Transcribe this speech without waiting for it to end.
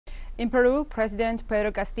In Peru, President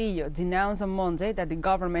Pedro Castillo denounced on Monday that the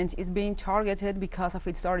government is being targeted because of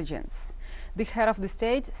its origins. The head of the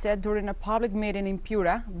state said during a public meeting in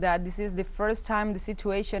Piura that this is the first time the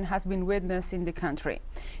situation has been witnessed in the country.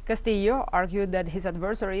 Castillo argued that his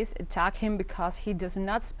adversaries attack him because he does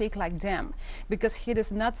not speak like them, because he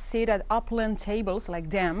does not sit at opulent tables like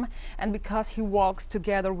them, and because he walks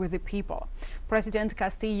together with the people. President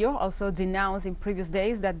Castillo also denounced in previous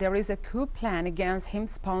days that there is a coup plan against him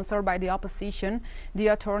sponsored by the opposition, the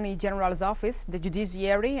Attorney General's office, the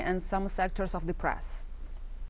judiciary, and some sectors of the press.